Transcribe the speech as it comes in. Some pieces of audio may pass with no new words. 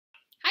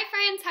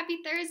friends, happy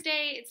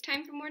Thursday. It's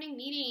time for morning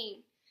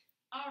meeting.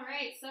 All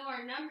right, so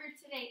our number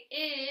today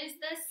is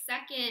the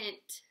second.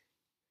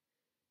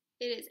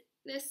 It is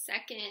the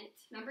second,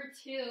 number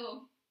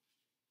 2.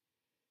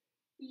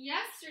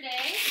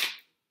 Yesterday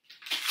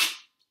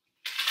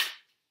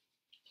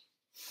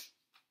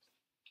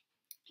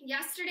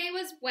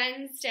was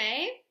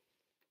Wednesday,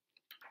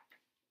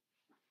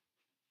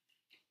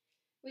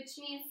 which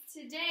means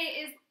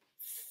today is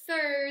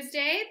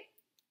Thursday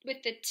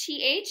with the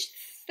TH,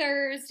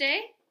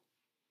 Thursday.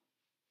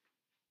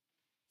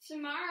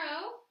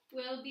 Tomorrow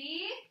will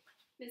be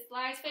Miss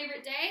Bly's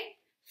favorite day,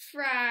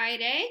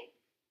 Friday.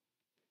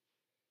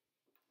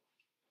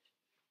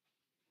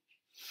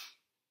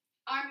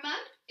 Our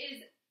month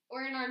is,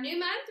 we're in our new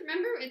month,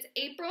 remember it's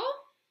April,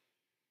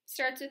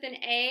 starts with an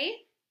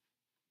A.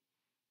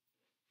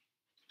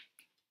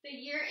 The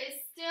year is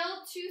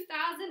still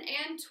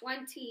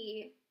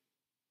 2020.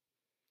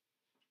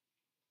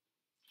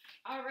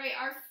 All right,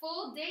 our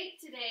full date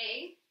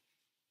today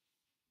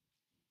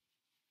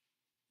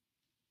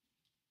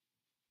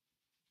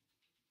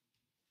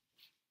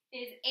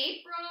is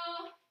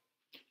April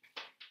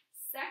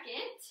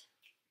 2nd,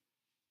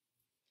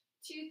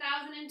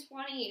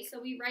 2020. So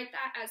we write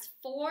that as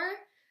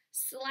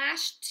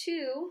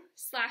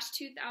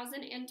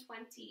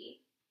 4/2/2020.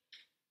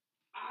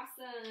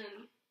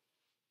 Awesome.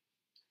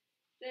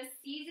 The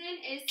season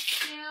is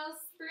still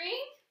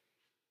spring.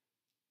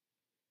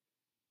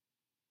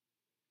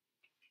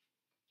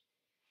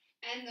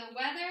 And the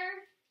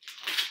weather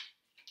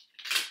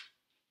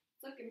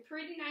is looking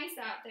pretty nice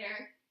out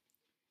there.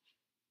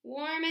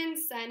 Warm and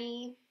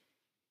sunny.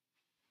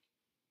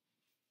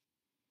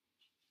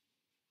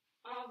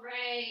 All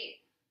right.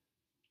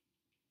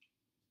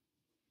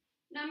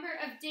 Number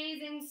of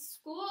days in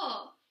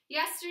school.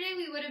 Yesterday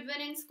we would have been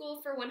in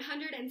school for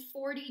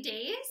 140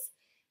 days.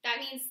 That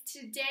means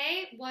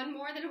today, one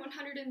more than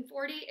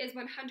 140 is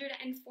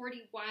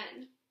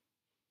 141.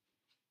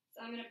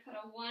 So I'm going to put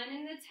a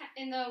 1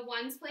 in the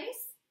ones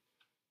place.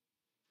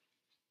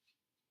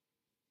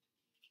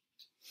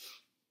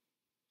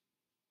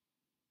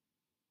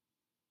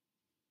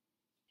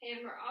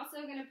 And we're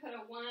also going to put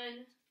a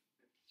 1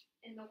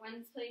 in the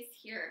ones place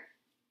here.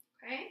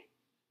 Okay?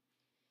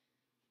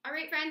 All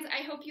right, friends,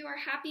 I hope you are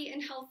happy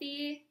and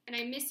healthy, and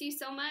I miss you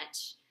so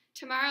much.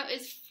 Tomorrow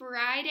is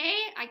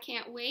Friday. I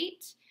can't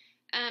wait.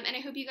 And I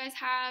hope you guys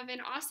have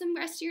an awesome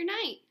rest of your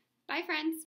night. Bye, friends.